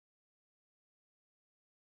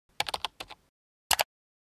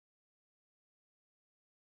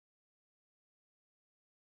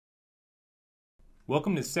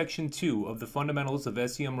Welcome to Section 2 of the Fundamentals of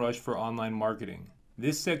SEMrush for Online Marketing.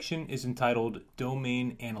 This section is entitled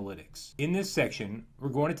Domain Analytics. In this section, we're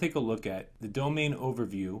going to take a look at the domain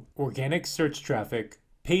overview, organic search traffic,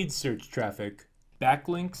 paid search traffic,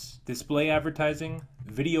 backlinks, display advertising,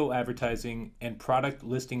 video advertising, and product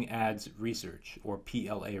listing ads research, or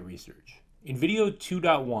PLA research. In video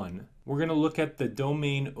 2.1, we're going to look at the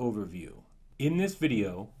domain overview. In this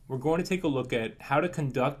video, we're going to take a look at how to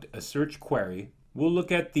conduct a search query. We'll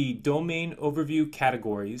look at the domain overview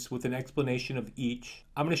categories with an explanation of each.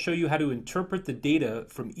 I'm going to show you how to interpret the data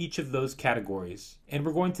from each of those categories, and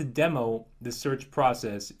we're going to demo the search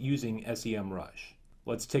process using SEMrush.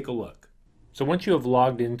 Let's take a look. So once you have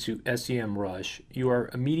logged into SEMrush, you are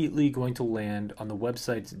immediately going to land on the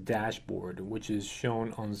website's dashboard, which is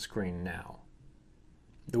shown on the screen now.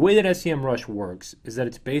 The way that SEMrush works is that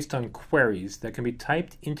it's based on queries that can be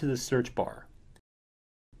typed into the search bar.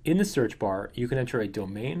 In the search bar, you can enter a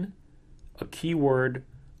domain, a keyword,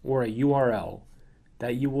 or a URL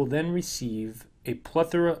that you will then receive a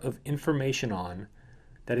plethora of information on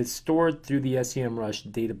that is stored through the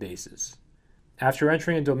SEMrush databases. After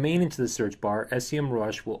entering a domain into the search bar,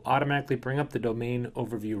 SEMrush will automatically bring up the domain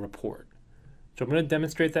overview report. So I'm going to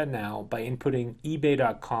demonstrate that now by inputting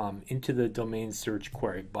ebay.com into the domain search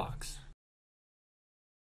query box.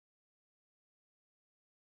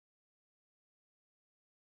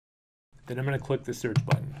 Then I'm going to click the search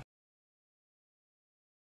button.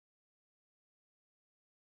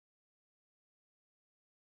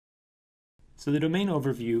 So the domain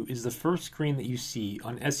overview is the first screen that you see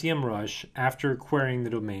on SEMrush after querying the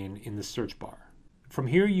domain in the search bar. From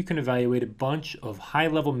here you can evaluate a bunch of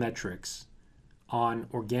high-level metrics on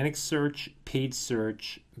organic search, paid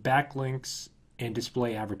search, backlinks, and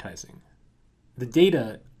display advertising. The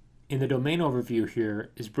data in the domain overview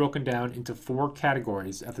here is broken down into 4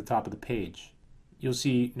 categories at the top of the page. You'll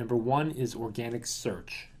see number 1 is organic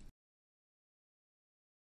search.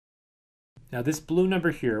 Now this blue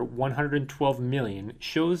number here, 112 million,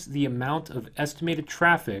 shows the amount of estimated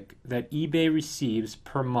traffic that eBay receives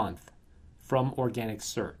per month from organic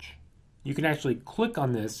search. You can actually click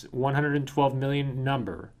on this 112 million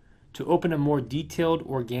number to open a more detailed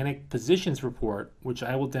organic positions report, which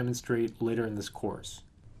I will demonstrate later in this course.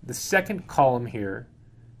 The second column here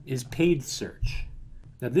is paid search.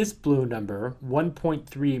 Now this blue number,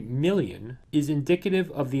 1.3 million, is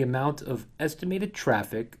indicative of the amount of estimated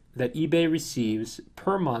traffic that eBay receives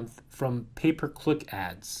per month from pay-per-click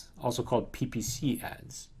ads, also called PPC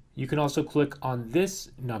ads. You can also click on this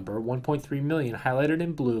number, 1.3 million, highlighted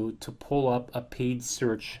in blue, to pull up a paid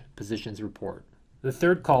search positions report. The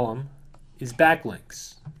third column is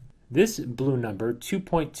backlinks. This blue number,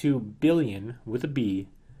 2.2 billion with a B,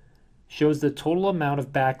 shows the total amount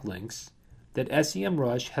of backlinks that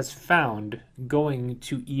SEMrush has found going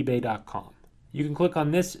to ebay.com. You can click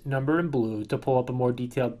on this number in blue to pull up a more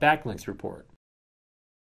detailed backlinks report.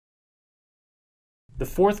 The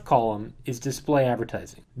fourth column is display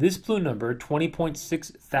advertising. This blue number,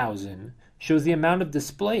 20.6 thousand, shows the amount of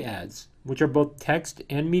display ads, which are both text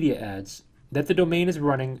and media ads, that the domain is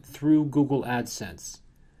running through Google AdSense.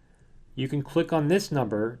 You can click on this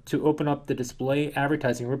number to open up the display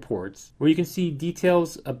advertising reports, where you can see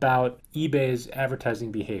details about eBay's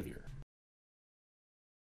advertising behavior.